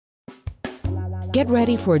Get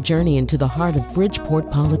ready for a journey into the heart of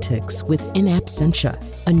Bridgeport politics with In Absentia,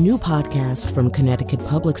 a new podcast from Connecticut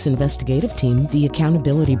Public's investigative team, The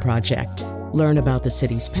Accountability Project. Learn about the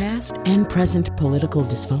city's past and present political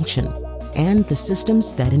dysfunction and the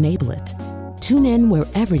systems that enable it. Tune in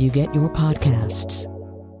wherever you get your podcasts.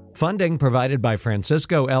 Funding provided by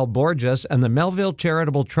Francisco L. Borges and the Melville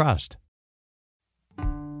Charitable Trust.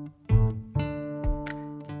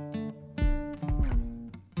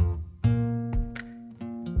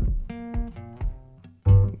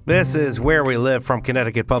 This is Where We Live from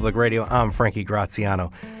Connecticut Public Radio. I'm Frankie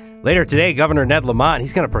Graziano. Later today, Governor Ned Lamont,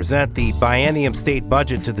 he's going to present the biennium state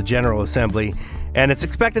budget to the General Assembly, and it's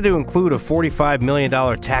expected to include a $45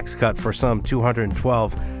 million tax cut for some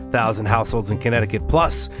 212,000 households in Connecticut,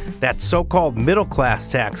 plus that so-called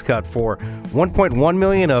middle-class tax cut for 1.1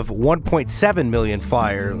 million of 1.7 million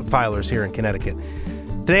filers here in Connecticut.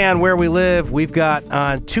 Today on Where We Live, we've got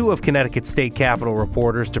on two of Connecticut's state capitol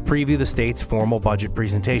reporters to preview the state's formal budget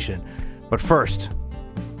presentation. But first,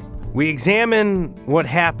 we examine what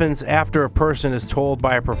happens after a person is told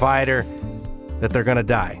by a provider that they're going to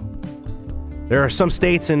die. There are some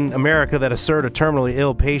states in America that assert a terminally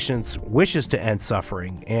ill patient's wishes to end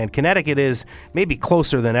suffering, and Connecticut is maybe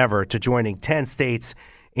closer than ever to joining 10 states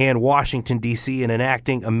and Washington, D.C. in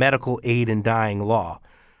enacting a medical aid in dying law.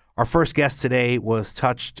 Our first guest today was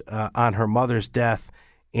touched on her mother's death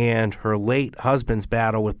and her late husband's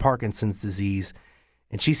battle with Parkinson's disease,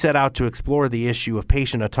 and she set out to explore the issue of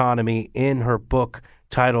patient autonomy in her book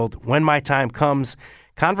titled When My Time Comes,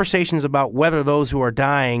 Conversations about Whether Those Who Are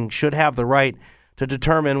Dying Should Have the Right to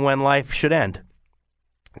Determine When Life Should End.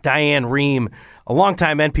 Diane Rehm, a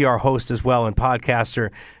longtime NPR host as well and podcaster,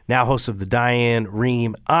 now host of the Diane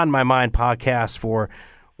Rehm On My Mind podcast for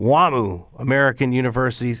WAMU, American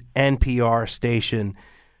University's NPR station.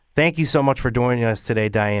 Thank you so much for joining us today,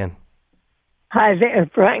 Diane. Hi there,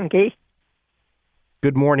 Frankie.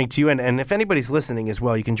 Good morning to you. And if anybody's listening as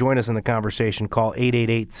well, you can join us in the conversation. Call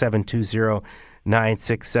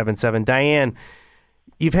 888-720-9677. Diane,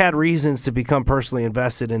 you've had reasons to become personally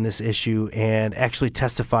invested in this issue and actually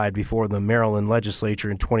testified before the Maryland legislature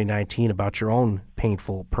in 2019 about your own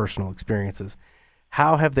painful personal experiences.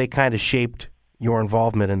 How have they kind of shaped your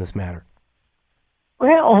involvement in this matter?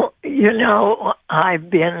 Well, I've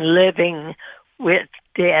been living with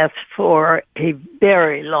death for a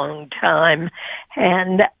very long time,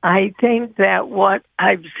 and I think that what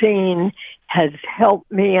I've seen has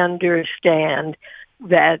helped me understand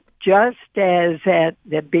that just as at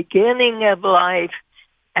the beginning of life,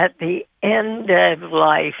 at the end of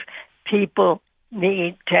life, people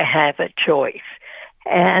need to have a choice.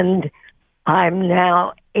 And I'm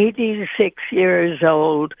now 86 years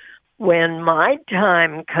old when my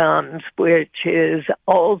time comes, which is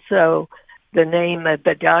also the name of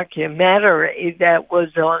the documentary that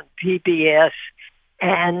was on PBS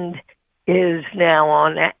and is now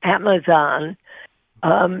on Amazon.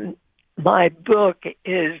 My book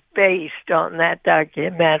is based on that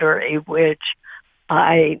documentary, which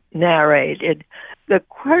I narrated. The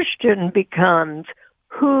question becomes,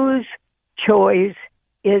 whose choice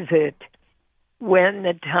is it when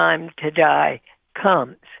the time to die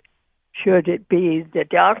comes? Should it be the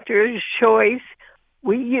doctor's choice?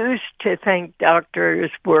 We used to think doctors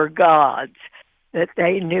were gods, that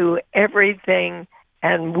they knew everything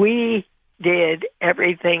and we did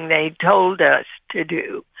everything they told us to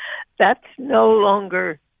do. That's no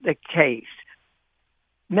longer the case.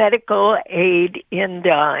 Medical aid in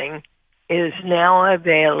dying is now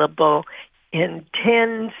available in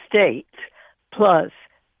 10 states, plus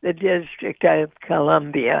the District of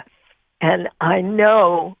Columbia. And I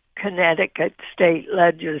know Connecticut State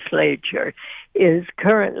Legislature is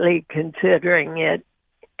currently considering it,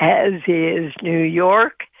 as is New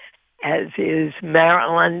York, as is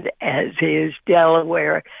Maryland, as is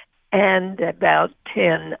Delaware, and about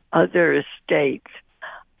 10 other states.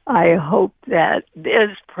 I hope that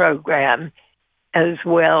this program, as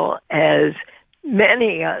well as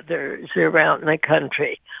many others around the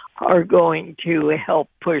country, are going to help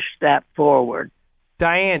push that forward.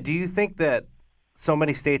 Diane, do you think that so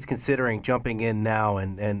many states considering jumping in now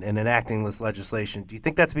and enacting this legislation, do you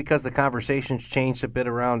think that's because the conversation's changed a bit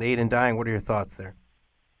around aid in dying? What are your thoughts there?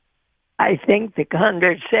 I think the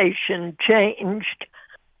conversation changed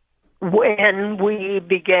when we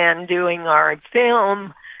began doing our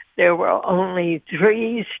film. There were only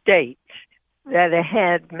 3 states that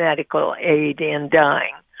had medical aid in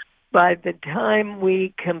dying. By the time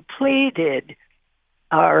we completed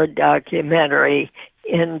our documentary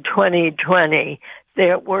in 2020,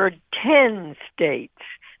 there were 10 states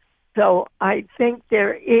So I think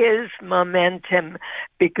there is momentum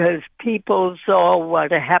because people saw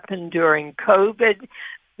what happened during COVID,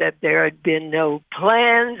 that there had been no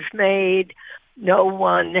plans made. No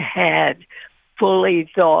one had fully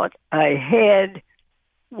thought ahead.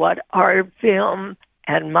 What our film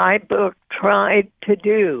and my book tried to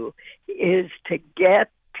do is to get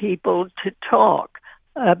people to talk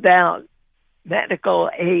about medical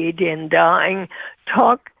aid in dying,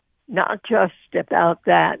 talk not just about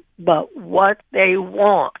that, but what they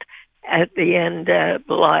want at the end of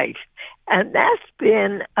life. And that's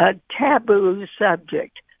been a taboo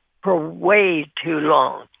subject for way too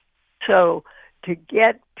long. So to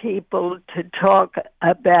get people to talk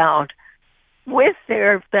about with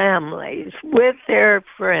their families, with their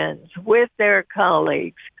friends, with their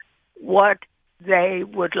colleagues, what they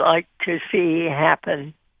would like to see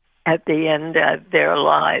happen at the end of their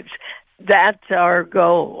lives. That's our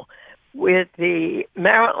goal. With the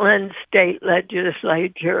Maryland State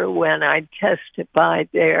Legislature, when I testified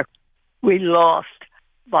there, we lost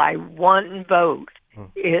by one vote.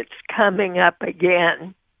 It's coming up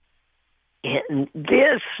again in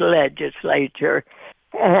this legislature,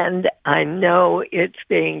 and I know it's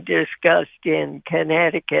being discussed in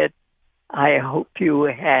Connecticut. I hope you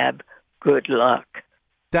have good luck.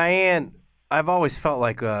 Diane, I've always felt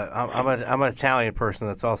like I'm an Italian person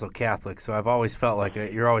that's also Catholic, so I've always felt like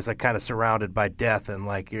you're always like kind of surrounded by death, and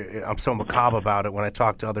like I'm so macabre about it when I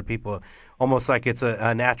talk to other people, almost like it's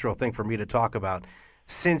a natural thing for me to talk about.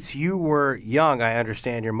 Since you were young, I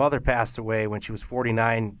understand your mother passed away when she was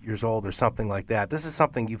 49 years old or something like that. This is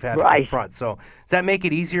something you've had to confront. So does that make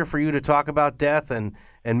it easier for you to talk about death and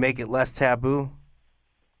make it less taboo?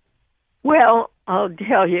 Well, I'll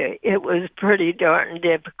tell you, it was pretty darn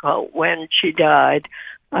difficult when she died.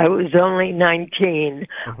 I was only 19.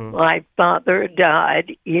 Mm-hmm. My father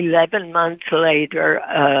died 11 months later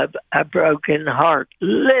of a broken heart,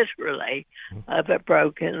 literally of a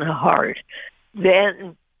broken heart.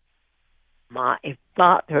 Then my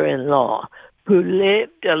father-in-law, who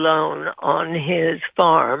lived alone on his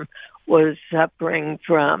farm, was suffering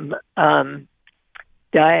from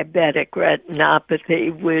diabetic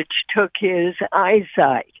retinopathy, which took his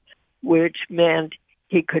eyesight, which meant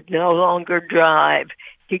he could no longer drive.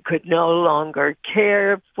 He could no longer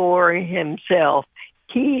care for himself.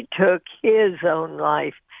 He took his own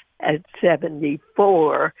life at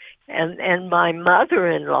 74, and my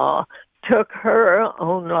mother-in-law took her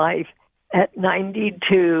own life at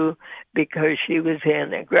 92 because she was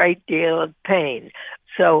in a great deal of pain.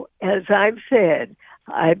 So, as I've said,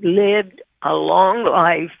 I've lived a long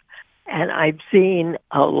life, and I've seen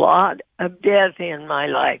a lot of death in my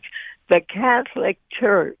life. The Catholic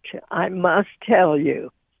Church, I must tell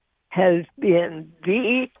you, has been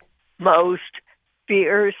the most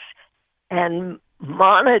fierce and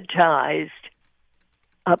monetized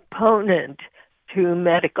opponent to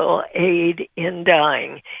medical aid in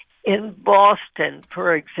dying. In Boston,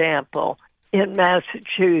 for example, in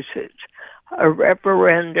Massachusetts, a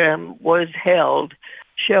referendum was held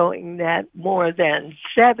showing that more than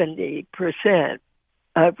 70%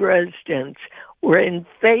 of residents were in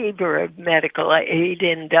favor of medical aid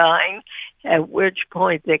in dying, at which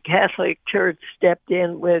point the Catholic Church stepped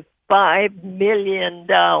in with $5 million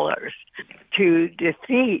to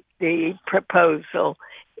defeat the proposal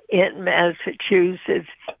in Massachusetts.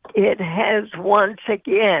 It has once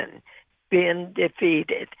again been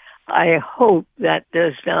defeated. I hope that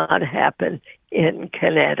does not happen in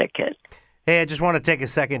Connecticut. Hey, I just want to take a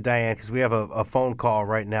second, Diane, because we have a phone call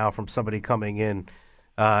right now from somebody coming in,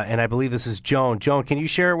 and I believe this is Joan. Joan, can you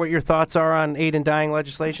share what your thoughts are on aid in dying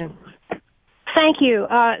legislation? Thank you.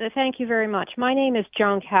 Thank you very much. My name is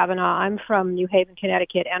Joan Kavanaugh. I'm from New Haven,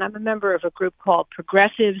 Connecticut, and I'm a member of a group called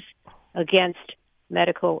Progressives Against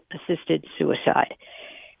Medical-Assisted Suicide.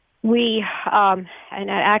 We, and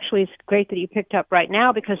actually it's great that you picked up right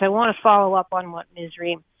now because I want to follow up on what Ms.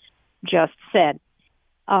 Rehm just said.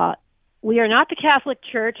 We are not the Catholic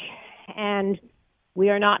Church, and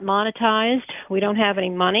we are not monetized. We don't have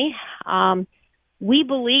any money. We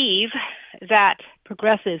believe that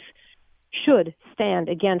progressives should stand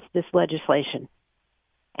against this legislation,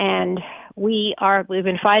 and we've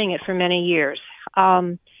been fighting it for many years.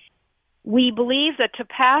 We believe that to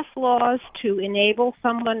pass laws to enable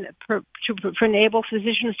to enable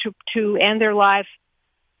physicians to end their life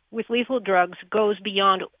with lethal drugs goes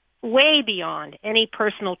way beyond any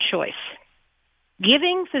personal choice.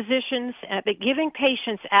 Giving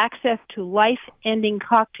patients access to life-ending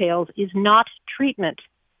cocktails is not treatment,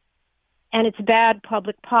 and it's bad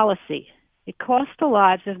public policy. It costs the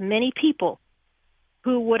lives of many people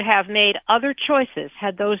who would have made other choices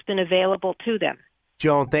had those been available to them.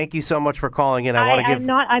 Joan, thank you so much for calling in.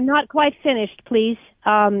 I'm not quite finished, please.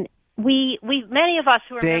 We many of us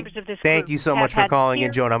who are members of this group. Thank you so much for calling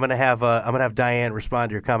in, Joan. I'm gonna have Diane respond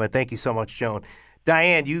to your comment. Thank you so much, Joan.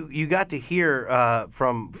 Diane, you got to hear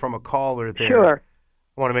from a caller there. Sure.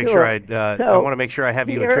 I want to make sure I want to make sure I have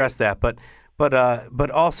you address that, but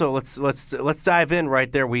also let's dive in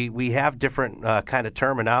right there. We have different kind of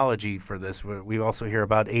terminology for this. We also hear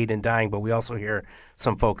about aid in dying, but we also hear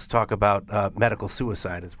some folks talk about medical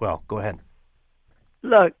suicide as well. Go ahead.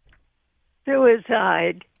 Look,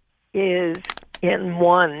 suicide is in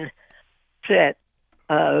one set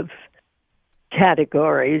of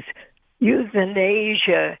categories.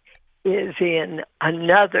 Euthanasia is in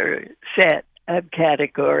another set of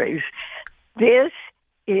categories. This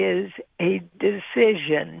is a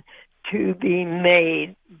decision to be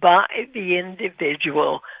made by the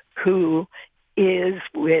individual who is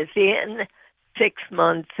within 6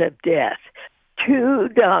 months of death. 2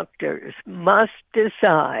 doctors must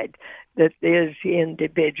decide that this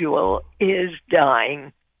individual is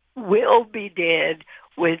dying, will be dead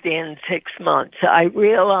within 6 months. I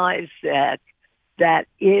realize that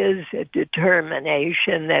is a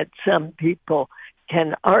determination that some people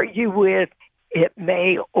can argue with. It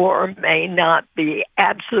may or may not be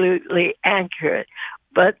absolutely accurate,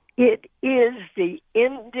 but it is the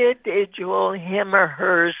individual, him or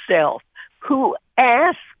herself, who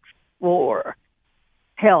asks for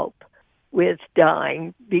help with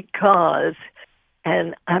dying because,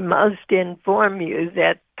 and I must inform you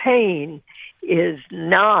that pain is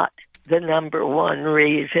not the number one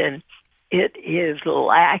reason. It is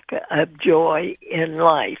lack of joy in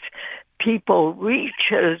life. People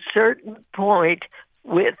reach a certain point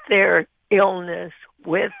with their illness,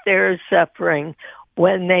 with their suffering,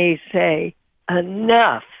 when they say,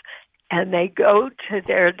 enough, and they go to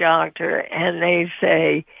their doctor and they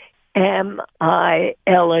say, am I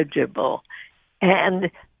eligible? And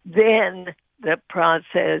then the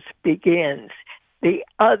process begins. The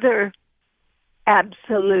other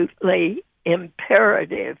absolutely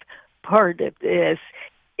imperative part of this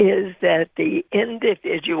is that the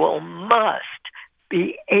individual must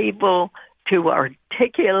be able to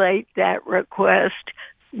articulate that request.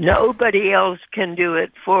 Nobody else can do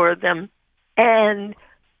it for them, and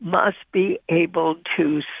must be able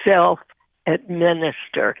to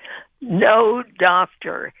self-administer. No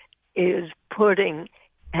doctor is putting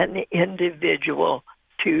an individual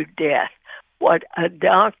to death. What a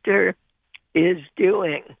doctor is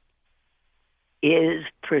doing is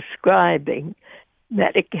prescribing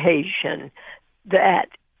medication that,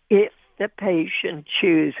 if the patient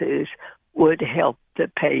chooses, would help the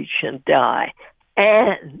patient die.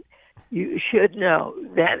 And you should know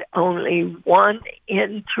that only 1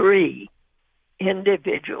 in 3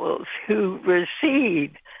 individuals who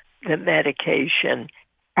receive the medication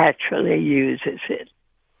actually uses it.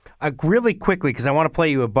 Really quickly, because I want to play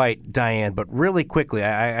you a bite, Diane, but really quickly,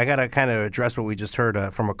 I got to kind of address what we just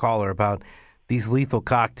heard from a caller about these lethal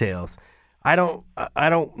cocktails. I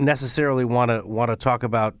don't necessarily want to talk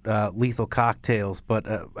about lethal cocktails, but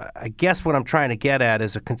I guess what I'm trying to get at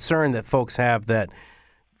is a concern that folks have that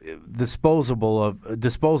disposal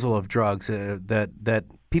of drugs that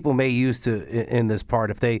people may use in this part,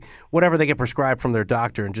 if whatever they get prescribed from their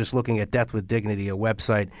doctor, and just looking at Death with Dignity, a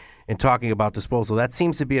website, and talking about disposal, that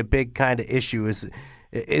seems to be a big kind of issue.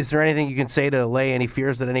 Is there anything you can say to allay any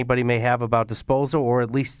fears that anybody may have about disposal, or at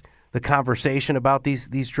least the conversation about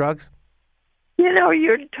these drugs? You know,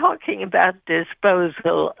 you're talking about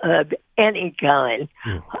disposal of any kind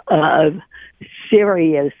of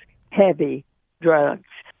serious, heavy drugs.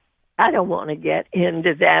 I don't want to get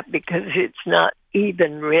into that because it's not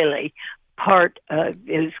even really part of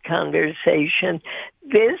this conversation.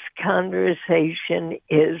 This conversation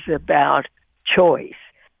is about choice.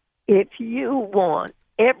 If you want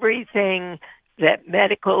everything that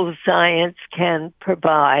medical science can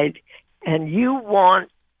provide, and you want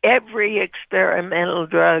every experimental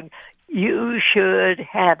drug, you should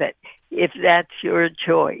have it, if that's your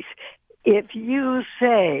choice. If you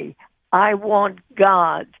say, I want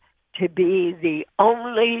God to be the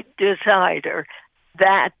only decider,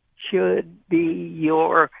 that should be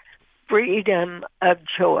your freedom of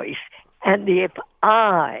choice. And if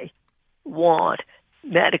I want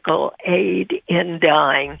medical aid in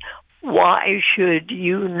dying, why should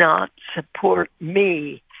you not support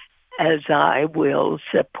me as I will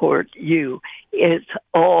support you? It's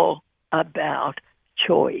all about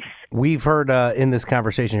choice. We've heard in this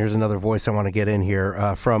conversation, here's another voice I want to get in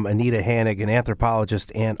here, from Anita Hanig, an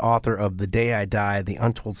anthropologist and author of The Day I Die, The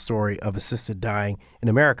Untold Story of Assisted Dying in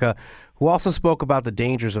America, who also spoke about the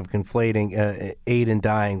dangers of conflating aid in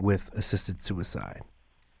dying with assisted suicide.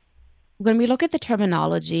 When we look at the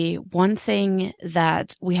terminology, one thing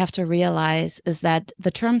that we have to realize is that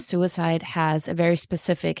the term suicide has a very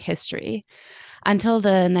specific history. Until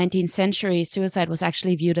the 19th century, suicide was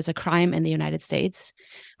actually viewed as a crime in the United States,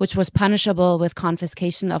 which was punishable with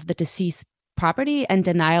confiscation of the deceased property and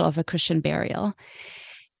denial of a Christian burial.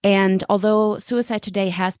 And although suicide today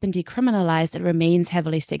has been decriminalized, it remains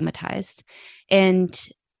heavily stigmatized. And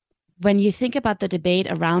when you think about the debate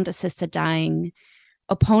around assisted dying,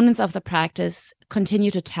 opponents of the practice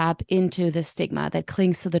continue to tap into the stigma that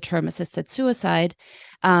clings to the term assisted suicide.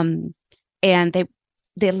 And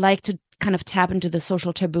they like to kind of tap into the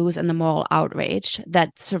social taboos and the moral outrage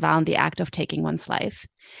that surround the act of taking one's life.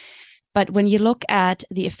 But when you look at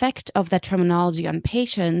the effect of that terminology on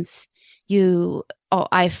patients,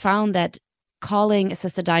 I found that calling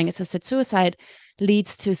assisted dying assisted suicide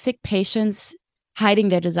leads to sick patients hiding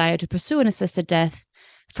their desire to pursue an assisted death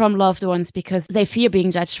from loved ones because they fear being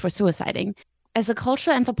judged for suiciding. As a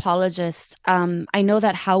cultural anthropologist, I know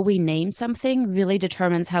that how we name something really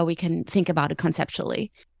determines how we can think about it conceptually.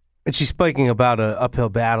 And she's speaking about an uphill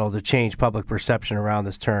battle to change public perception around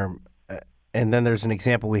this term. And then there's an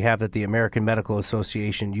example we have that the American Medical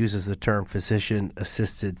Association uses the term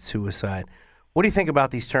physician-assisted suicide. What do you think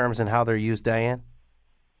about these terms and how they're used, Diane?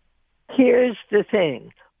 Here's the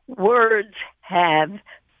thing. Words have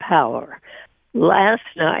power. Last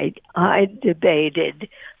night, I debated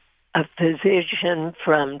a physician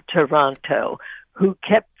from Toronto who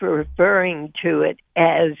kept referring to it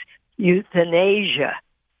as euthanasia.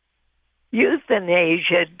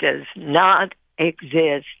 Euthanasia does not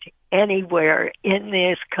exist anywhere in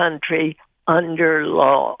this country under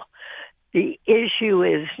law. The issue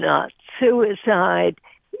is not suicide.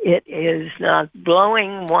 It is not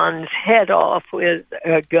blowing one's head off with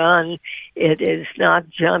a gun. It is not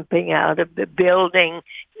jumping out of the building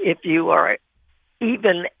if you are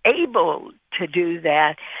even able to do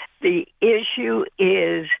that. The issue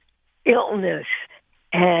is illness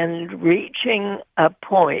and reaching a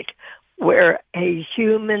point where a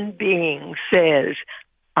human being says,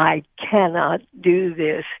 I cannot do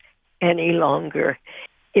this any longer.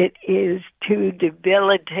 It is too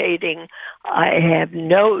debilitating. I have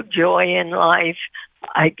no joy in life.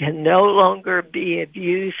 I can no longer be of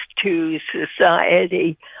use to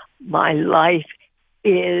society. My life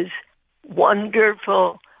is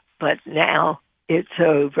wonderful, but now it's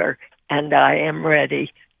over and I am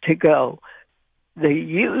ready to go. The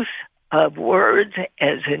use of words,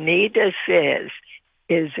 as Anita says,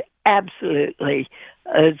 is absolutely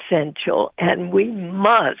essential, and we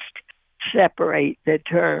must separate the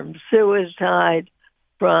term suicide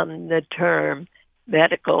from the term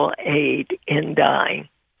medical aid in dying.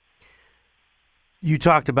 You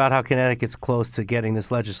talked about how Connecticut's close to getting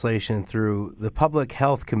this legislation through. The Public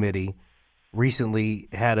Health Committee recently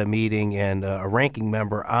had a meeting, and a ranking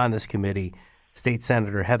member on this committee, State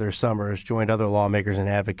Senator Heather Summers, joined other lawmakers and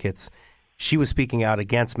advocates. She was speaking out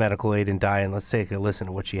against medical aid in dying. Let's take a listen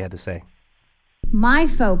to what she had to say. My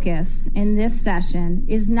focus in this session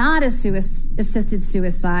is not assisted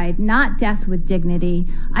suicide, not death with dignity.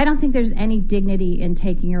 I don't think there's any dignity in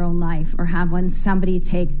taking your own life or having somebody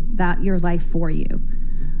take your life for you.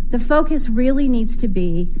 The focus really needs to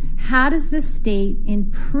be, how does the state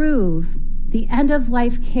improve the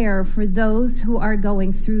end-of-life care for those who are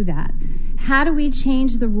going through that? How do we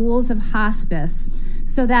change the rules of hospice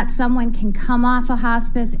so that someone can come off a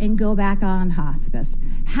hospice and go back on hospice?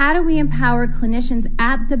 How do we empower clinicians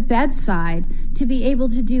at the bedside to be able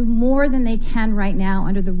to do more than they can right now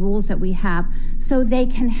under the rules that we have, so they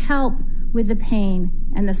can help with the pain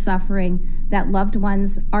and the suffering that loved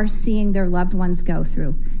ones are seeing their loved ones go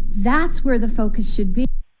through? That's where the focus should be.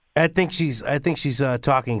 I think she's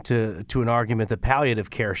talking to an argument that palliative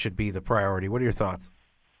care should be the priority. What are your thoughts?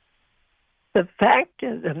 The fact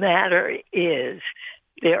of the matter is,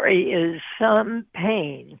 there is some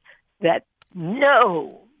pain that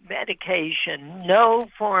no medication, no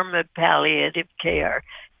form of palliative care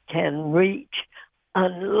can reach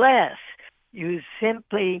unless you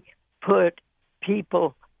simply put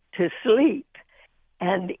people to sleep.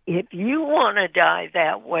 And if you want to die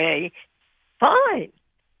that way, fine.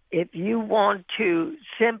 If you want to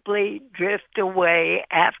simply drift away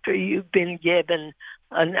after you've been given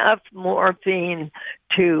enough morphine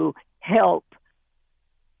to help,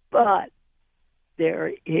 but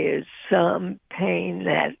there is some pain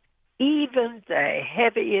that even the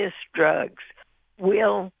heaviest drugs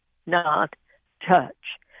will not touch.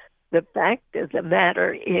 The fact of the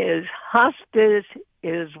matter is, hospice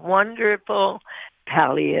is wonderful,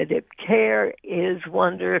 palliative care is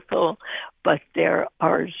wonderful, but there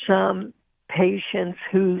are some patients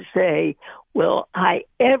who say, will I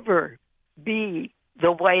ever be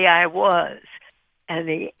the way I was? And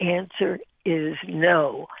the answer is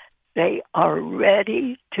no. They are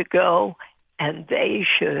ready to go, and they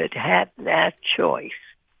should have that choice.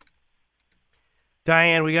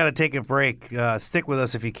 Diane, we got to take a break. Stick with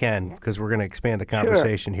us if you can, because we're going to expand the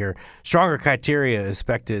conversation here. Stronger criteria is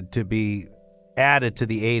expected to be added to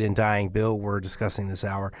the aid in dying bill we're discussing this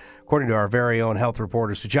hour, according to our very own health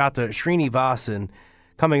reporter, Sujata Srinivasan.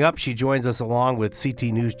 Coming up, she joins us along with CT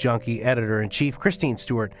News Junkie Editor-in-Chief Christine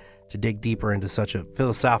Stewart to dig deeper into such a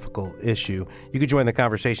philosophical issue. You can join the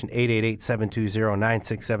conversation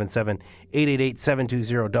 888-720-9677,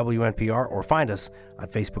 888-720-WNPR, or find us on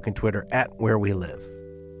Facebook and Twitter at Where We Live.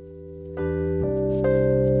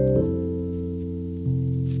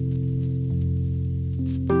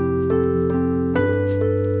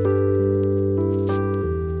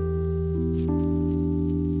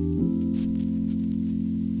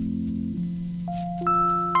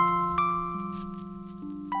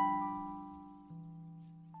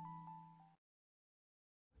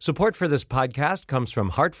 Support for this podcast comes from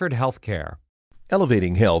Hartford Healthcare.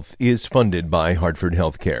 Elevating Health is funded by Hartford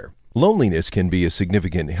Healthcare. Loneliness can be a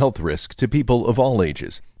significant health risk to people of all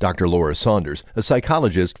ages. Dr. Laura Saunders, a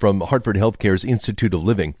psychologist from Hartford Healthcare's Institute of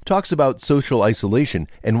Living, talks about social isolation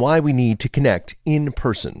and why we need to connect in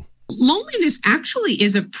person. Loneliness actually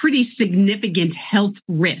is a pretty significant health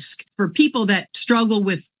risk for people that struggle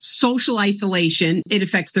with social isolation. It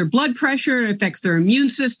affects their blood pressure, it affects their immune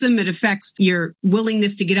system, it affects your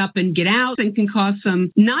willingness to get up and get out, and can cause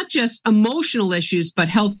some not just emotional issues, but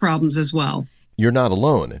health problems as well. You're not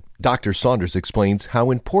alone. Dr. Saunders explains how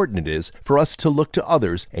important it is for us to look to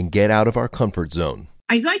others and get out of our comfort zone.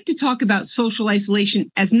 I like to talk about social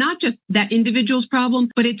isolation as not just that individual's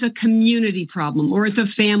problem, but it's a community problem or it's a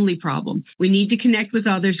family problem. We need to connect with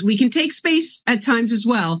others. We can take space at times as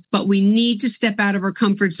well, but we need to step out of our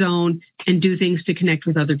comfort zone and do things to connect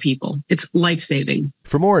with other people. It's life-saving.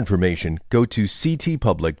 For more information, go to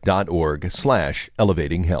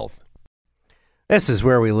ctpublic.org/elevatinghealth. This is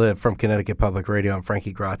Where We Live from Connecticut Public Radio. I'm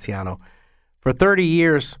Frankie Graziano. For 30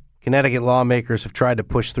 years, Connecticut lawmakers have tried to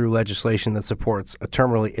push through legislation that supports a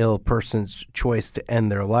terminally ill person's choice to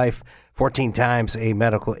end their life. 14 times a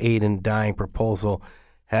medical aid in dying proposal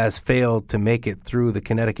has failed to make it through the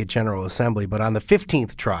Connecticut General Assembly. But on the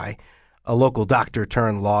 15th try, a local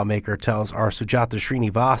doctor-turned-lawmaker tells our Sujata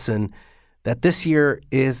Srinivasan that this year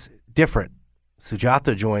is different.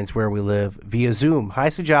 Sujata joins Where We Live via Zoom. Hi,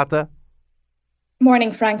 Sujata.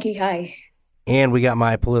 Morning, Frankie. Hi. And we got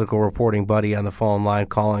my political reporting buddy on the phone line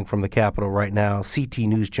calling from the Capitol right now, CT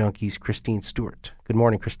News Junkie's Christine Stewart. Good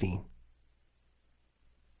morning, Christine.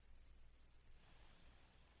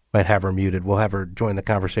 Might have her muted. We'll have her join the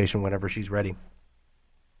conversation whenever she's ready.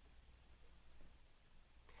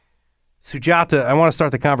 Sujata, I want to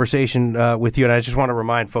start the conversation with you, and I just want to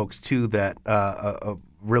remind folks, too, that a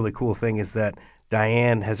really cool thing is that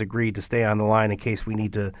Diane has agreed to stay on the line in case we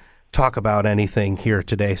need to talk about anything here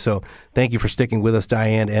today. So thank you for sticking with us,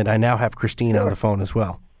 Diane. And I now have Christine on the phone as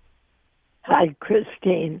well. Hi,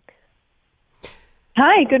 Christine.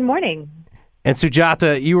 Hi, good morning. And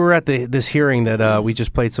Sujata, you were at this hearing that we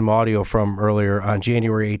just played some audio from earlier on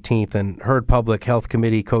January 18th and heard Public Health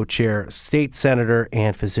Committee co-chair, State Senator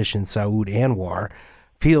and physician Saud Anwar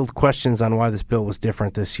field questions on why this bill was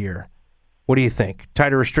different this year. What do you think?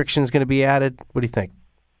 Tighter restrictions going to be added? What do you think?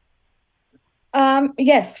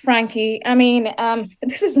 Yes, Frankie. I mean,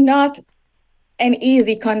 this is not an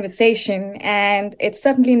easy conversation, and it's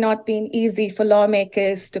certainly not been easy for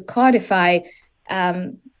lawmakers to codify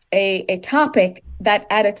a topic that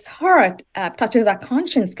at its heart touches our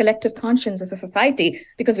conscience, collective conscience as a society,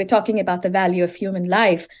 because we're talking about the value of human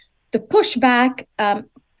life. The pushback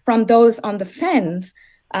from those on the fence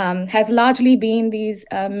has largely been these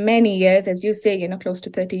many years, as you say, close to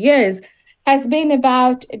 30 years, has been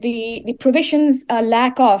about the provisions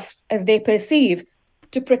lack of, as they perceive,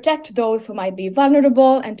 to protect those who might be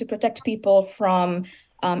vulnerable and to protect people from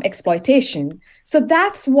exploitation. So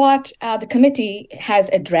that's what the committee has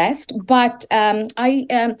addressed. But and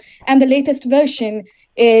the latest version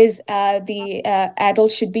is the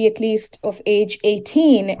adults should be at least of age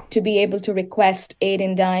 18 to be able to request aid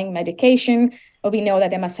in dying medication. We know that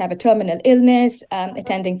they must have a terminal illness.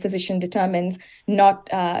 Attending physician determines not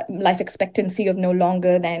life expectancy of no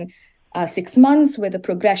longer than 6 months with the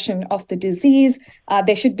progression of the disease.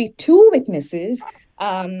 There should be 2 witnesses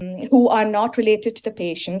who are not related to the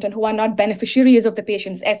patient and who are not beneficiaries of the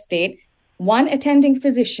patient's estate. One attending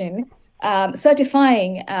physician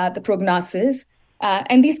certifying the prognosis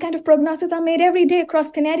And these kind of prognoses are made every day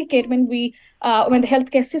across Connecticut when the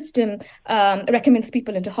healthcare system recommends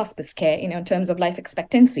people into hospice care, in terms of life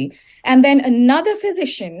expectancy. And then another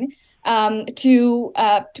physician to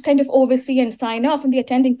kind of oversee and sign off on the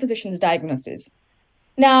attending physician's diagnosis.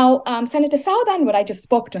 Now, Senator Southanver, I just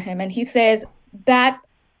spoke to him, and he says that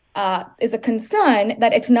is a concern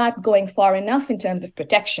that it's not going far enough in terms of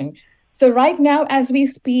protection. So right now, as we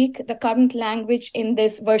speak, the current language in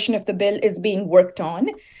this version of the bill is being worked on.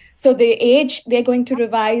 So the age they're going to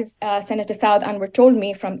revise, Senator Southanver told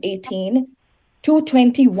me, from 18 to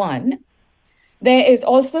 21. There is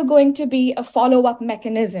also going to be a follow-up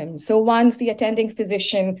mechanism. So once the attending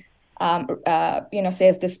physician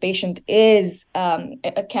says this patient is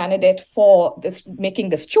a candidate for this, making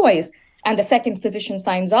this choice, and the second physician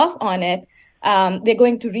signs off on it, they're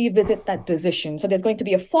going to revisit that decision. So there's going to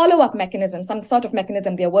be a follow-up mechanism, some sort of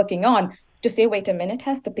mechanism they're working on to say, wait a minute,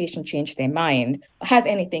 has the patient changed their mind? Has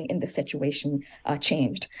anything in the situation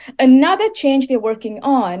changed? Another change they're working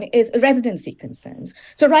on is residency concerns.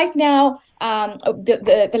 So right now,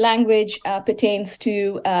 the language pertains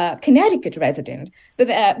to Connecticut resident, but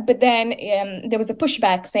then there was a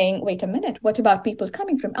pushback saying, wait a minute, what about people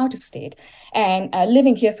coming from out of state and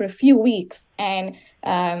living here for a few weeks? And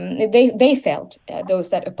they felt, those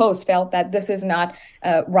that oppose felt that this is not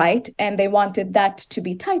right, and they wanted that to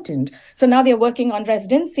be tightened. So now they're working on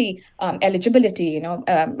residency eligibility.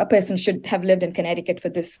 A person should have lived in Connecticut for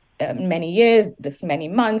this many years, this many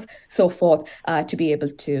months, so forth, to be able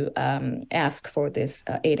to ask for this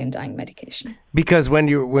aid in dying medication. Because when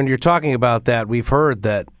you're talking about that, we've heard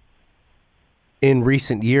that in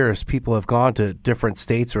recent years, people have gone to different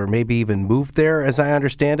states or maybe even moved there, as I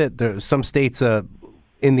understand it. There's some states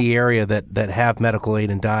in the area that have medical aid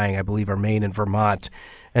in dying, I believe, are Maine and Vermont.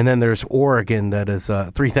 And then there's Oregon that is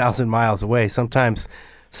 3,000 miles away. Sometimes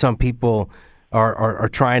some people are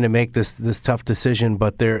trying to make this tough decision,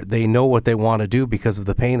 but they know what they want to do because of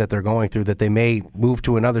the pain that they're going through, that they may move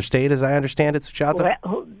to another state, as I understand it, Sujata?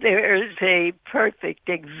 Well, there's a perfect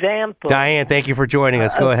example. Diane, thank you for joining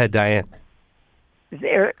us. Go ahead, Diane.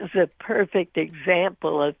 There's a perfect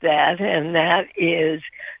example of that, and that is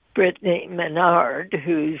Brittany Menard,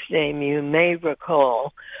 whose name you may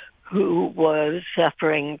recall, who was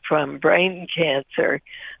suffering from brain cancer.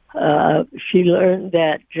 She learned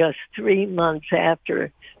that just 3 months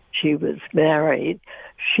after she was married.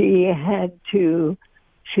 She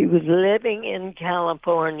was living in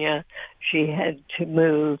California. She had to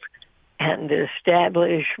move and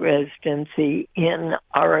establish residency in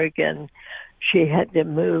Oregon. She had to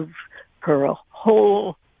move her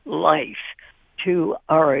whole life to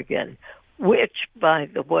Oregon, which, by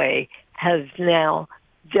the way, has now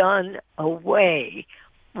done away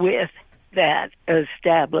with that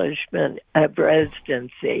establishment of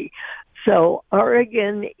residency. So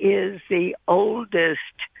Oregon is the oldest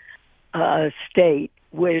state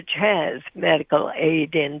which has medical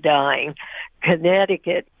aid in dying.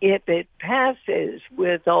 Connecticut, if it passes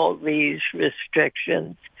with all these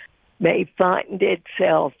restrictions, may find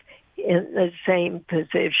itself in the same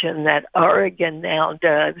position that Oregon now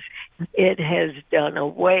does. It has done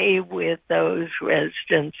away with those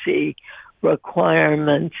residency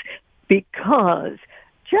requirements because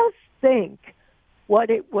just think what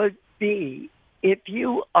it would be if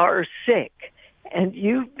you are sick and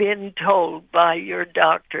you've been told by your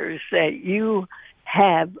doctors that you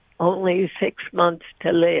have only 6 months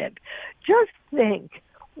to live. Just think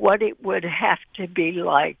what it would have to be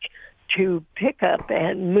like to pick up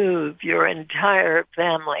and move your entire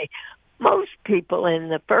family. Most people in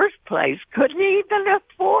the first place couldn't even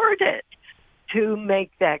afford it to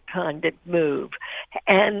make that kind of move.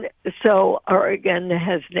 And so Oregon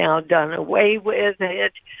has now done away with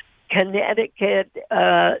it. Connecticut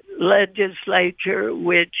legislature,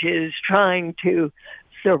 which is trying to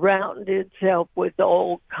surround itself with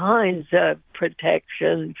all kinds of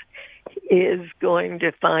protections, is going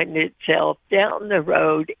to find itself down the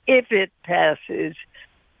road, if it passes,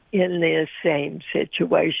 in this same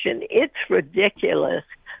situation. It's ridiculous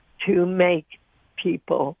to make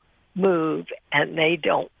people move, and they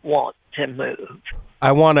don't want to move.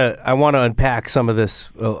 I want to unpack some of this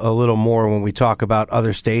a little more when we talk about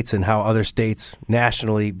other states and how other states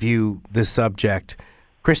nationally view this subject.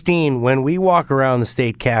 Christine, when we walk around the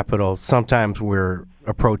state capitol, sometimes we're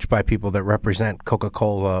approached by people that represent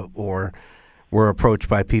Coca-Cola, or we're approached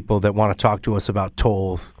by people that want to talk to us about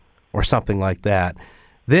tolls or something like that.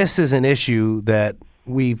 This is an issue that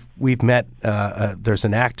we've met. There's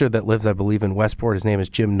an actor that lives, I believe, in Westport. His name is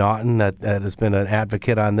Jim Naughton, that has been an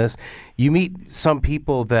advocate on this. You meet some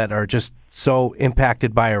people that are just so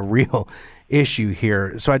impacted by a real issue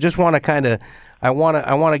here. So I just want to I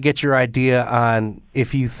want to get your idea on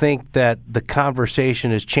if you think that the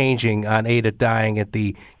conversation is changing on Ada dying at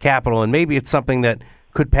the Capitol, and maybe it's something that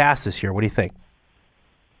could pass this year. What do you think?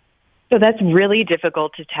 So that's really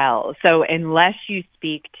difficult to tell. So unless you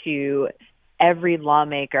speak to every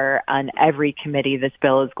lawmaker on every committee this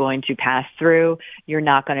bill is going to pass through, you're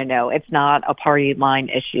not going to know. It's not a party line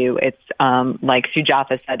issue. It's like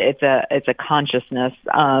Sujatha said, it's a consciousness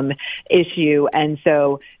issue, and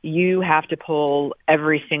so you have to pull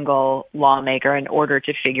every single lawmaker in order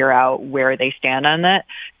to figure out where they stand on it.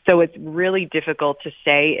 So it's really difficult to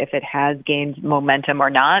say if it has gained momentum or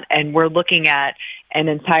not. And we're looking at an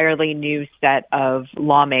entirely new set of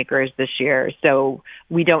lawmakers this year. So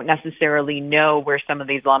we don't necessarily know where some of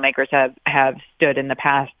these lawmakers have stood in the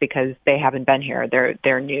past because they haven't been here.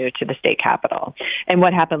 They're new to the state capitol. And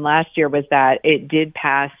what happened last year was that it did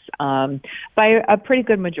pass by a pretty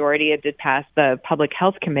good majority. It did pass the Public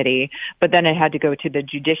Health Committee, but then it had to go to the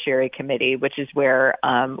Judiciary Committee, which is where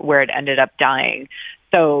it ended up dying.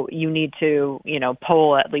 So you need to,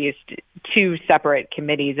 poll at least two separate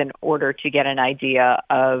committees in order to get an idea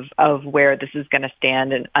of where this is going to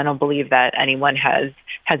stand. And I don't believe that anyone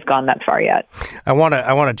has gone that far yet. I want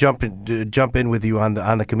to jump in with you on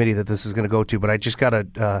the committee that this is going to go to, but I just got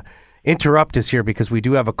to interrupt us here because we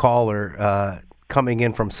do have a caller coming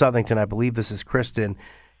in from Southington. I believe this is Kristen.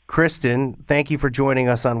 Kristen, thank you for joining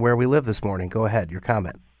us on Where We Live this morning. Go ahead, your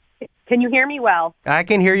comment. Can you hear me well? I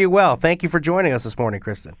can hear you well. Thank you for joining us this morning,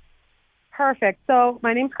 Kristen. Perfect. So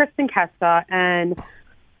my name's Kristen Kesta, and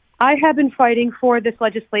I have been fighting for this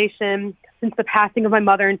legislation since the passing of my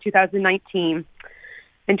mother in 2019.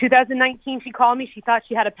 In 2019, she called me. She thought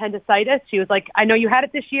she had appendicitis. She was like, I know you had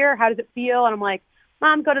it this year. How does it feel? And I'm like,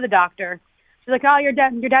 Mom, go to the doctor. She's like, oh, your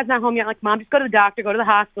dad's not home yet. I'm like, Mom, just go to the doctor. Go to the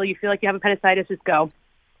hospital. You feel like you have appendicitis, just go.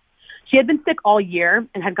 She had been sick all year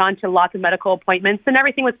and had gone to lots of medical appointments, and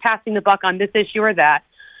everything was passing the buck on this issue or that.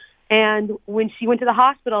 And when she went to the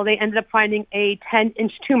hospital, they ended up finding a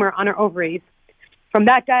 10-inch tumor on her ovaries. From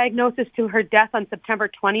that diagnosis to her death on September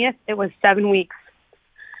 20th, it was 7 weeks.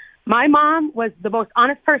 My mom was the most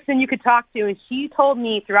honest person you could talk to, and she told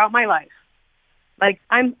me throughout my life, like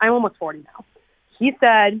I'm almost 40 now. She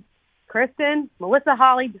said, Kristen, Melissa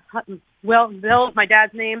Holly, Bill, my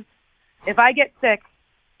dad's name, if I get sick,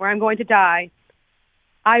 where I'm going to die,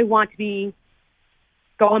 I want to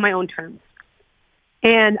go on my own terms.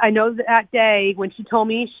 And I know that day when she told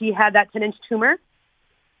me she had that 10-inch tumor,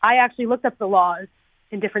 I actually looked up the laws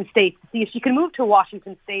in different states to see if she could move to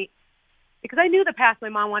Washington State because I knew the path my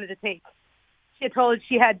mom wanted to take.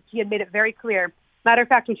 She had made it very clear. Matter of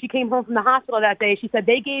fact, when she came home from the hospital that day, she said,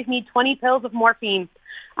 they gave me 20 pills of morphine.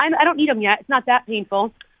 I don't need them yet. It's not that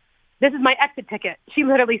painful. This is my exit ticket. She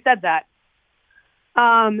literally said that.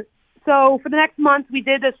 So for the next month, we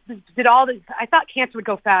did all this. I thought cancer would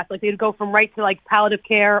go fast. Like they'd go from right to like palliative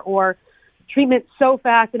care or treatment so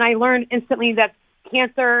fast. And I learned instantly that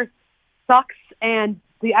cancer sucks and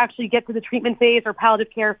to actually get to the treatment phase or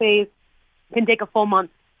palliative care phase can take a full month.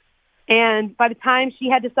 And by the time she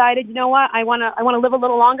had decided, you know what, I want to live a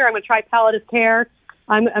little longer. I'm going to try palliative care.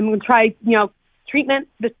 I'm going to try, treatment,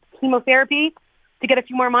 the chemotherapy to get a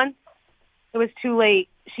few more months. It was too late.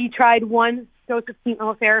 She tried one dose of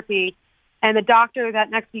chemotherapy, and the doctor that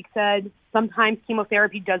next week said sometimes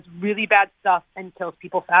chemotherapy does really bad stuff and kills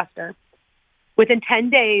people faster. Within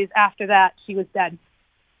 10 days after that, she was dead.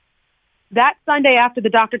 That Sunday after the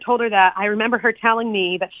doctor told her that, I remember her telling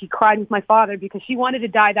me that she cried with my father because she wanted to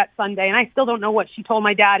die that Sunday, and I still don't know what she told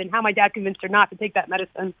my dad and how my dad convinced her not to take that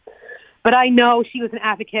medicine. But I know she was an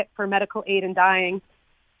advocate for medical aid in dying.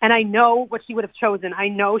 And I know what she would have chosen. I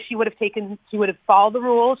know she would have followed the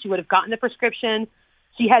rules. She would have gotten the prescription.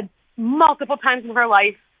 She had multiple times in her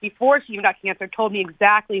life before she even got cancer told me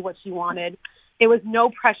exactly what she wanted. It was no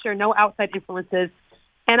pressure, no outside influences.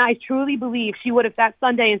 And I truly believe she would have that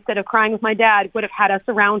Sunday, instead of crying with my dad, would have had us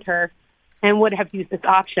around her and would have used this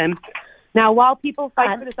option. Now, while people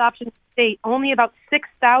fight for this option in the state, only about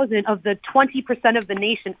 6,000 of the 20% of the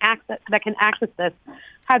nation that can access this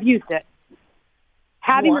have used it.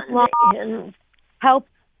 Having this law helps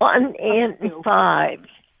 1 in 5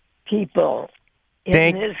 people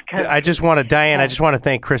in this country. I just want to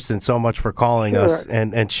thank Kristen so much for calling us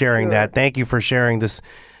and sharing that. Thank you for sharing this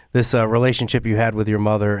relationship you had with your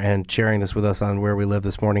mother and sharing this with us on Where We Live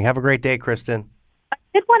this morning. Have a great day, Kristen. I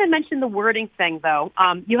did want to mention the wording thing, though.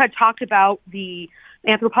 You had talked about the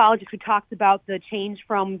anthropologist who talked about the change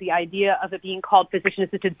from the idea of it being called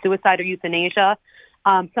physician-assisted suicide or euthanasia.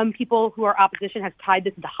 Some people who are opposition have tied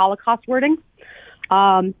this to Holocaust wording.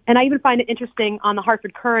 And I even find it interesting on the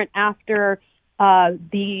Hartford Courant after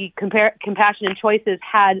the Compassion and Choices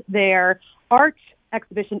had their art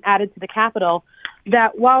exhibition added to the Capitol,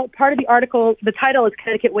 that while part of the article, the title is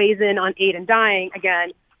Connecticut Weighs In on Aid in Dying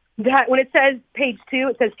again, that when it says page 2,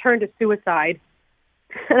 it says turn to suicide.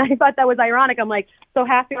 And I thought that was ironic. I'm like, so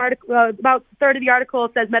half the article, about a third of the article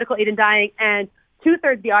says medical aid in dying, and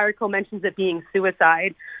 2/3 of the article mentions it being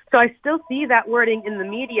suicide. So I still see that wording in the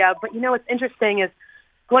media. But what's interesting is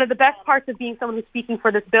one of the best parts of being someone who's speaking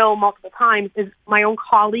for this bill multiple times is my own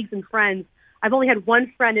colleagues and friends. I've only had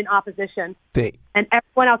one friend in opposition, and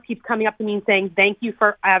everyone else keeps coming up to me and saying, thank you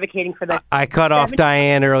for advocating for this. I cut off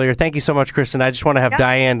Diane earlier. Thank you so much, Kristen. I just want to have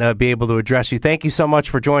Diane be able to address you. Thank you so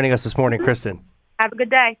much for joining us this morning, Kristen. Have a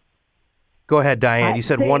good day. Go ahead, Diane. You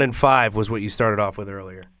said 1 in 5 was what you started off with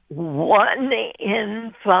earlier. 1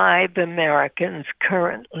 in 5 Americans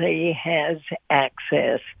currently has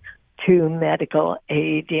access to medical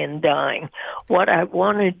aid in dying. What I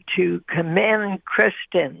wanted to commend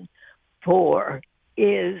Kristen for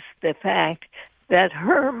is the fact that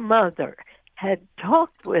her mother had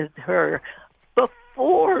talked with her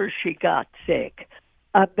before she got sick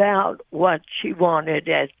about what she wanted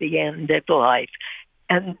at the end of life.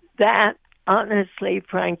 And that, honestly,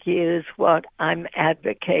 Frankie, is what I'm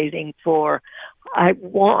advocating for. I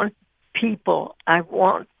want people, I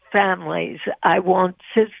want families, I want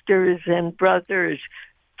sisters and brothers,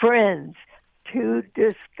 friends, to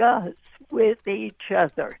discuss with each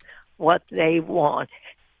other what they want.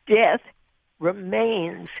 Death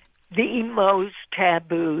remains the most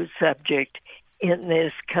taboo subject in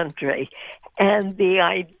this country. And the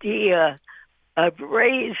idea of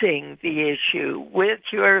raising the issue with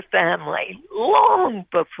your family long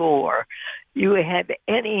before you have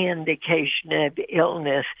any indication of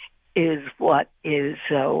illness is what is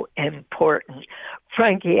so important.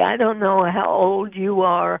 Frankie, I don't know how old you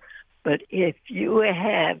are, but if you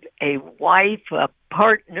have a wife, a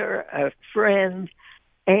partner, a friend,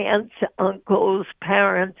 aunts, uncles,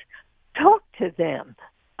 parents, talk to them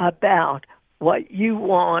about what you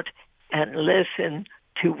want and listen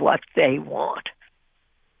to what they want.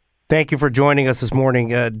 Thank you for joining us this morning,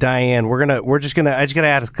 Diane. I just gonna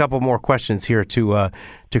add a couple more questions here to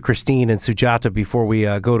Christine and Sujata before we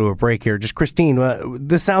go to a break here. Just Christine,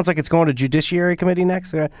 this sounds like it's going to Judiciary Committee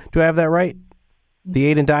next. Do I have that right? The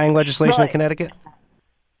aid in dying legislation in Connecticut?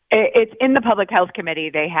 It's in the Public Health Committee.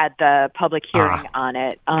 They had the public hearing on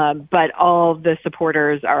it, but all the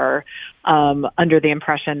supporters are under the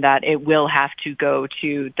impression that it will have to go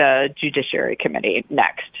to the Judiciary Committee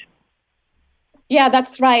next. Yeah,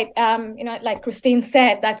 that's right. Like Christine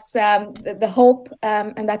said, that's the hope,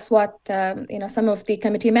 and that's what some of the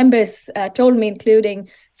committee members told me, including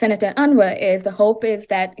Senator Anwar. Is the hope is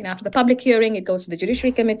that after the public hearing, it goes to the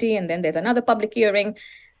Judiciary Committee, and then there's another public hearing,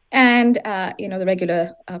 and the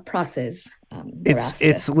regular process.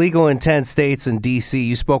 It's legal in 10 states and D.C.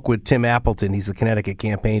 You spoke with Tim Appleton. He's the Connecticut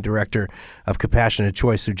campaign director of Compassionate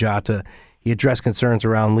Choice, Sujata. He addressed concerns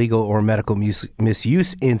around legal or medical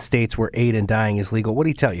misuse in states where aid in dying is legal. What did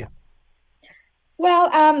he tell you?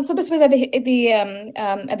 Well, so this was at the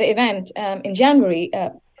event in January,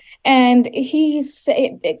 and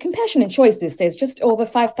Compassionate Choices says just over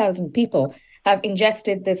 5,000 people have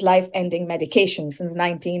ingested this life-ending medication since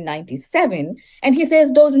 1997, and he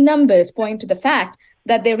says those numbers point to the fact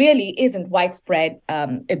that there really isn't widespread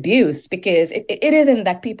abuse, because it isn't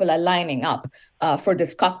that people are lining up for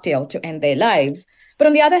this cocktail to end their lives. But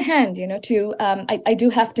on the other hand, I do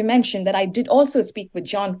have to mention that I did also speak with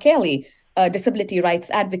John Kelly, a disability rights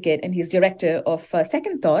advocate, and he's director of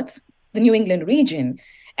Second Thoughts, the New England region.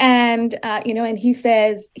 And, and he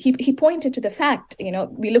says, he pointed to the fact,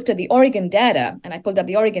 we looked at the Oregon data, and I pulled up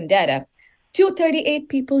the Oregon data. 238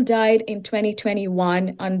 people died in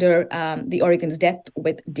 2021 under the Oregon's Death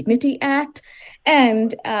with Dignity Act.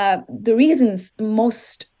 And the reasons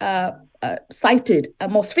most cited,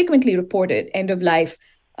 most frequently reported end-of-life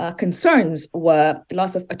concerns were the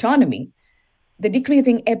loss of autonomy, the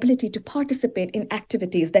decreasing ability to participate in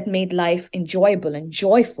activities that made life enjoyable and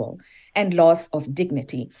joyful, and loss of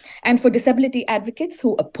dignity. And for disability advocates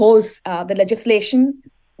who oppose the legislation,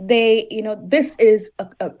 this is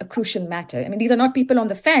a crucial matter. I mean, these are not people on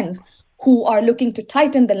the fence who are looking to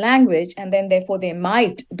tighten the language and then therefore they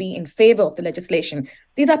might be in favor of the legislation.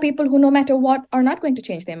 These are people who, no matter what, are not going to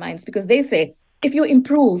change their minds, because they say, if you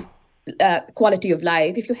improve quality of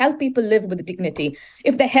life, if you help people live with dignity,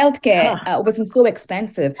 if the healthcare wasn't so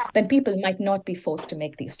expensive, then people might not be forced to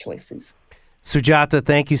make these choices. Sujata,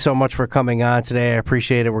 thank you so much for coming on today. I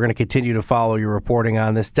appreciate it. We're going to continue to follow your reporting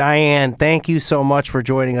on this. Diane, thank you so much for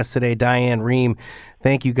joining us today. Diane Rehm,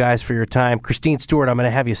 thank you guys for your time. Christine Stewart, I'm going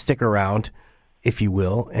to have you stick around, if you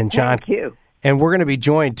will. And John, thank you. And we're going to be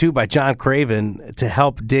joined, too, by John Craven to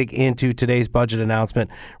help dig into today's budget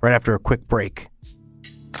announcement right after a quick break.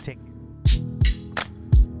 Take care.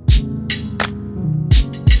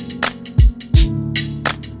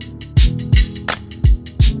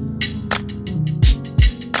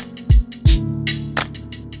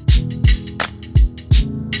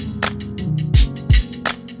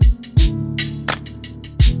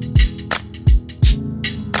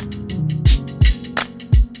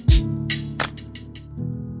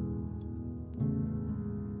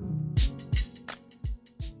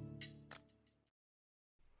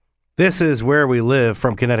 This is Where We Live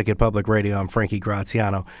from Connecticut Public Radio. I'm Frankie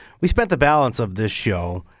Graziano. We spent the balance of this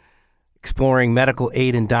show exploring medical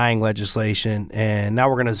aid in dying legislation, and now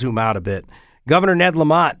we're going to zoom out a bit. Governor Ned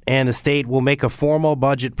Lamont and the state will make a formal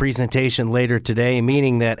budget presentation later today,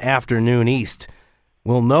 meaning that afternoon East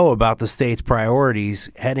we'll know about the state's priorities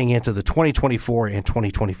heading into the 2024 and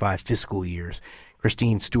 2025 fiscal years.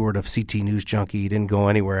 Christine Stewart of CT News Junkie didn't go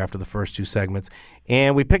anywhere after the first two segments.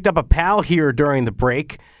 And we picked up a pal here during the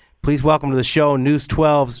break. Please welcome to the show News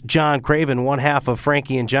 12's John Craven, one half of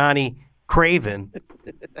Frankie and Johnny Craven.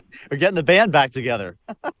 We're getting the band back together.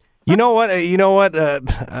 You know what? I don't want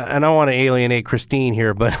to alienate Christine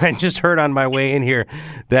here, but I just heard on my way in here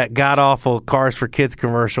that god-awful Cars for Kids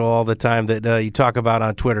commercial all the time that you talk about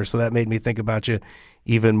on Twitter, so that made me think about you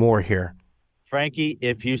even more here. Frankie,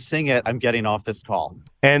 if you sing it, I'm getting off this call.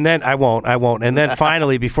 And then I won't. And then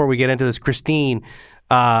finally, before we get into this, Christine,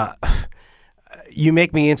 you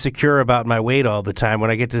make me insecure about my weight all the time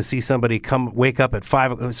when I get to see somebody wake up at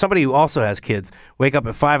 5, somebody who also has kids, wake up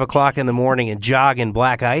at 5 o'clock in the morning and jog in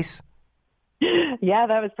black ice. Yeah,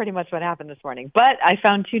 that was pretty much what happened this morning. But I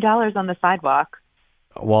found $2 on the sidewalk.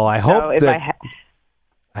 Well, I hope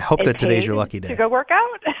I hope that today's your lucky day. To go work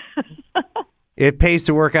out? It pays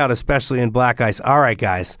to work out, especially in black ice. All right,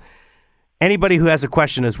 guys. Anybody who has a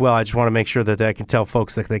question as well, I just want to make sure that I can tell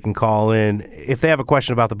folks that they can call in. If they have a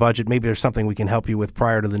question about the budget, maybe there's something we can help you with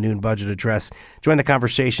prior to the noon budget address. Join the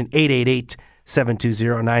conversation,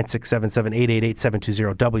 888-720-9677,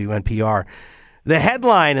 888-720-WNPR. The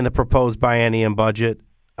headline in the proposed biennium budget,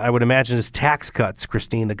 I would imagine, is tax cuts,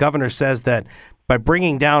 Christine. The governor says that by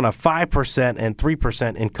bringing down a 5% and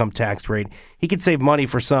 3% income tax rate, he could save money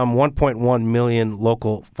for some 1.1 million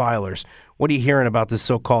local filers. What are you hearing about this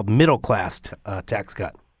so-called middle-class tax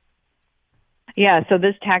cut? Yeah, so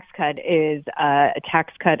this tax cut is a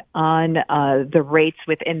tax cut on the rates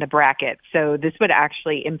within the bracket. So this would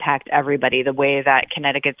actually impact everybody, the way that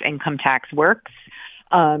Connecticut's income tax works.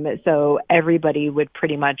 So everybody would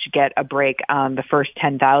pretty much get a break on the first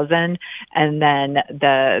 $10,000 and then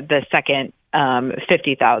the second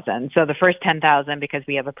 $50,000. So the first $10,000, because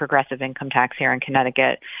we have a progressive income tax here in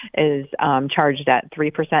Connecticut, is charged at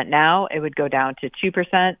 3% now. It would go down to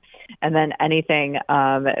 2%, and then anything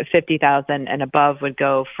 $50,000 and above would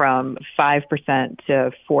go from 5%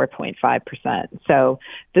 to 4.5%. So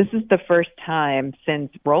this is the first time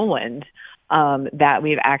since Roland that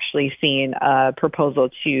we've actually seen a proposal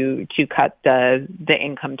to cut the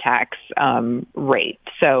income tax rate.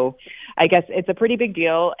 So I guess it's a pretty big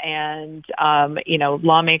deal, and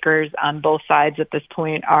lawmakers on both sides at this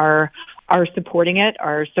point are supporting it,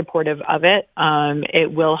 are supportive of it.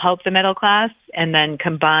 It will help the middle class, and then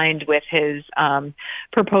combined with his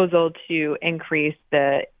proposal to increase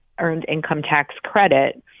the earned income tax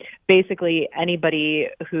credit, basically anybody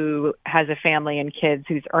who has a family and kids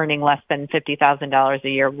who's earning less than $50,000 a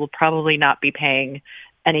year will probably not be paying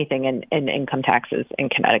anything in income taxes in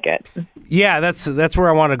Connecticut. Yeah, that's where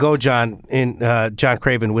I want to go, John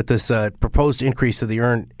Craven, with this proposed increase of the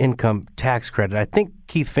earned income tax credit. I think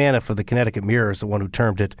Keith Faniff of the Connecticut Mirror is the one who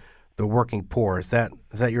termed it the working poor. Is that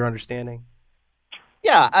your understanding?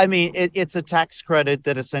 Yeah, I mean, it's a tax credit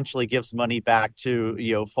that essentially gives money back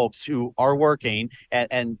to folks who are working,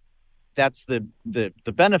 and that's the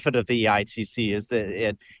benefit of the EITC is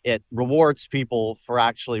that it rewards people for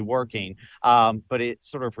actually working, but it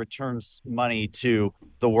sort of returns money to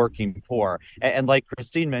the working poor. And like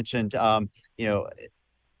Christine mentioned, the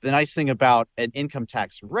nice thing about an income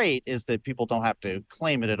tax rate is that people don't have to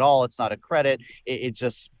claim it at all. It's not a credit. It's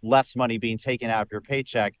just less money being taken out of your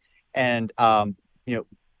paycheck. And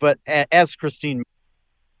but as Christine,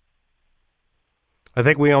 I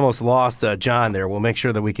think we almost lost John there. We'll make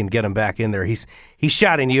sure that we can get him back in there. He's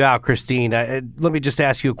shouting you out, Christine. Let me just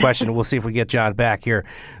ask you a question, and we'll see if we get John back here.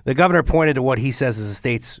 The governor pointed to what he says is the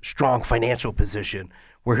state's strong financial position.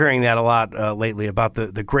 We're hearing that a lot lately about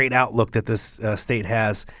the great outlook that this state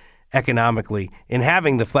has economically in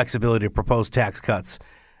having the flexibility to propose tax cuts.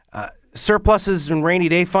 Surpluses and rainy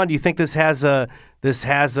day fund, do you think this has this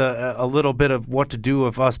has a little bit of what to do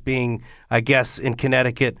with us being, I guess, in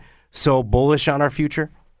Connecticut, so bullish on our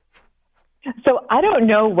future? So I don't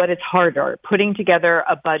know what is harder, putting together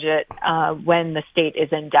a budget when the state is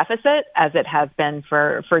in deficit, as it has been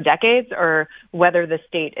for decades, or whether the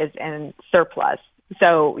state is in surplus.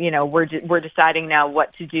 So, we're deciding now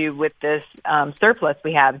what to do with this surplus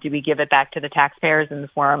we have. Do we give it back to the taxpayers in the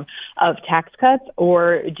form of tax cuts,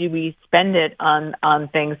 or do we spend it on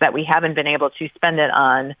things that we haven't been able to spend it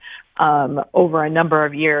on over a number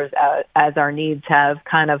of years as our needs have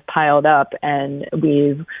kind of piled up, and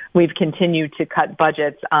we've continued to cut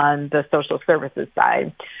budgets on the social services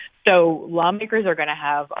side. So lawmakers are going to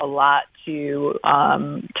have a lot to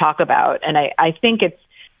talk about, and I think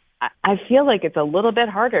I feel like it's a little bit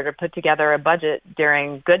harder to put together a budget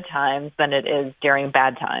during good times than it is during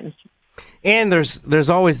bad times. And there's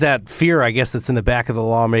always that fear, I guess, that's in the back of the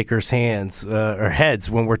lawmakers' hands or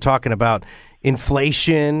heads when we're talking about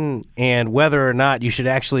inflation and whether or not you should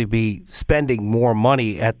actually be spending more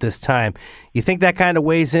money at this time. You think that kind of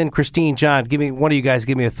weighs in? Christine, John, one of you guys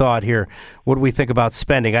give me a thought here. What do we think about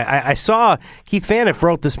spending? I saw Keith Phaneuf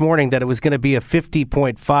wrote this morning that it was going to be a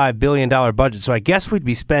 $50.5 billion budget. So I guess we'd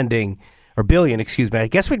be spending, or billion, excuse me. I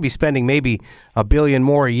guess we'd be spending maybe $1 billion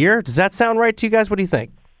more a year. Does that sound right to you guys? What do you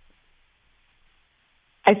think?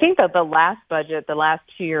 I think that the last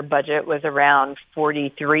 2-year budget was around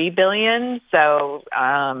 $43 billion, so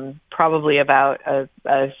probably about a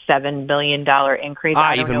 $7 billion increase.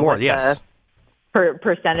 Even more, yes.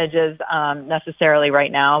 Percentages necessarily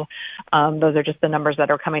right now. Those are just the numbers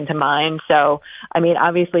that are coming to mind. So, I mean,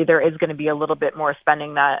 obviously there is going to be a little bit more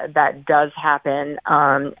spending that does happen,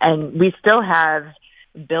 and we still have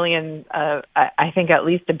billion, I think at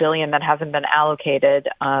least $1 billion that hasn't been allocated,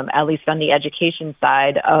 at least on the education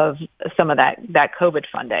side of some of that COVID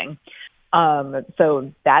funding.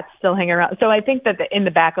 So that's still hanging around. So I think that in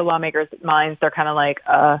the back of lawmakers' minds, they're kind of like,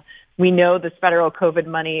 we know this federal COVID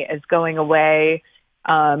money is going away.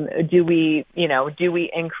 Do we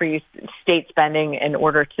increase state spending in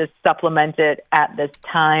order to supplement it at this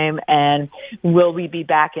time? And will we be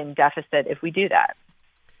back in deficit if we do that?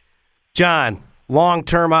 John,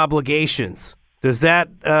 long-term obligations. Does that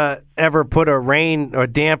ever put a rain or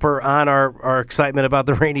damper on our excitement about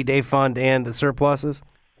the rainy day fund and the surpluses?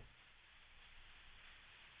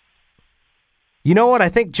 You know what? I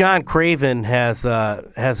think John Craven is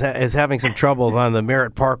having some troubles on the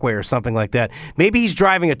Merritt Parkway or something like that. Maybe he's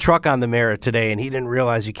driving a truck on the Merritt today and he didn't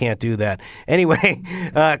realize you can't do that. Anyway,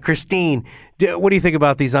 Christine, what do you think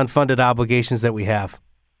about these unfunded obligations that we have?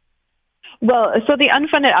 Well, so the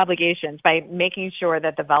unfunded obligations, by making sure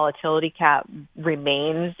that the volatility cap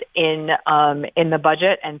remains in the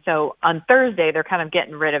budget, and so on Thursday they're kind of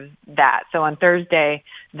getting rid of that. So on Thursday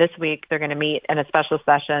this week they're going to meet in a special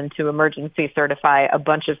session to emergency certify a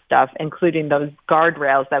bunch of stuff, including those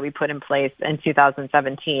guardrails that we put in place in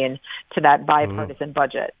 2017 to that bipartisan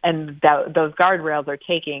budget, and those guardrails are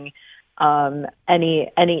taking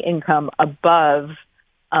any income above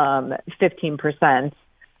 15%.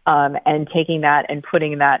 And taking that and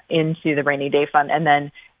putting that into the rainy day fund, and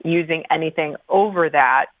then using anything over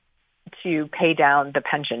that to pay down the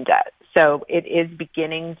pension debt. So it is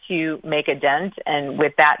beginning to make a dent, and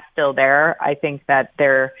with that still there, I think that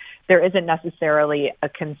there isn't necessarily a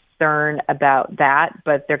concern about that,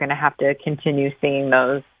 but they're going to have to continue seeing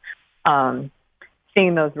those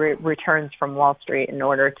returns from Wall Street in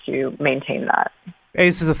order to maintain that. Hey,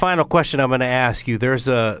 this is the final question I'm going to ask you. There's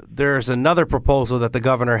another proposal that the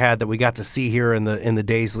governor had that we got to see here in the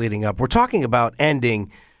days leading up. We're talking about ending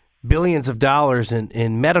billions of dollars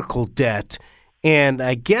in medical debt, and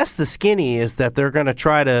I guess the skinny is that they're going to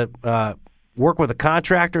try to work with a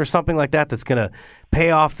contractor or something like that that's going to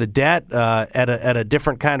pay off the debt at a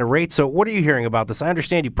different kind of rate. So what are you hearing about this? I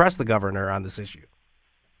understand you pressed the governor on this issue.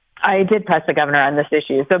 I did press the governor on this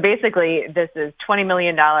issue. So basically, this is $20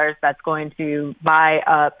 million that's going to buy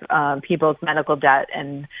up people's medical debt,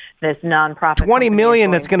 and this nonprofit. $20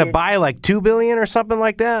 million that's going to buy like $2 billion or something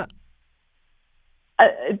like that.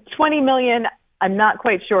 $20 million. I'm not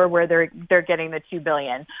quite sure where they're getting the $2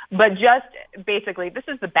 billion, but just basically, this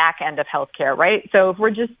is the back end of healthcare, right? So if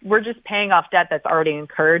we're just paying off debt that's already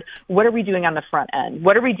incurred, what are we doing on the front end?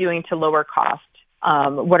 What are we doing to lower costs?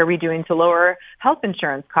 What are we doing to lower health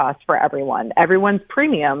insurance costs for everyone? Everyone's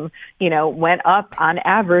premium, went up on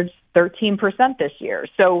average 13% this year.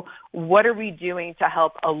 So what are we doing to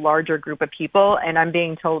help a larger group of people? And I'm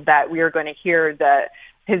being told that we are going to hear the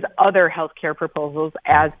his other healthcare proposals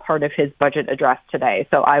as part of his budget address today.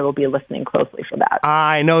 So I will be listening closely for that.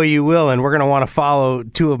 I know you will, and we're going to want to follow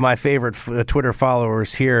two of my favorite Twitter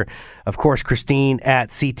followers here. Of course, Christine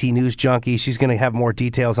at CT News Junkie. She's going to have more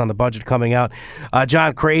details on the budget coming out.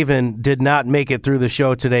 John Craven did not make it through the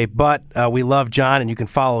show today, but we love John, and you can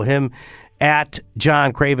follow him at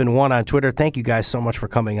John Craven1 on Twitter. Thank you guys so much for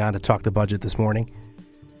coming on to talk the budget this morning.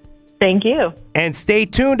 Thank you. And stay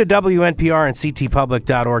tuned to WNPR and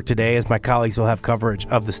ctpublic.org today, as my colleagues will have coverage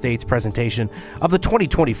of the state's presentation of the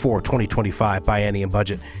 2024-2025 biennium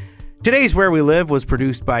budget. Today's Where We Live was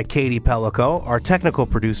produced by Katie Pellico. Our technical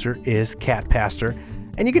producer is Kat Pastor.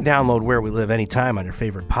 And you can download Where We Live anytime on your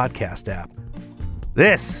favorite podcast app.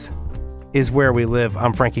 This is Where We Live.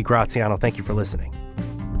 I'm Frankie Graziano. Thank you for listening.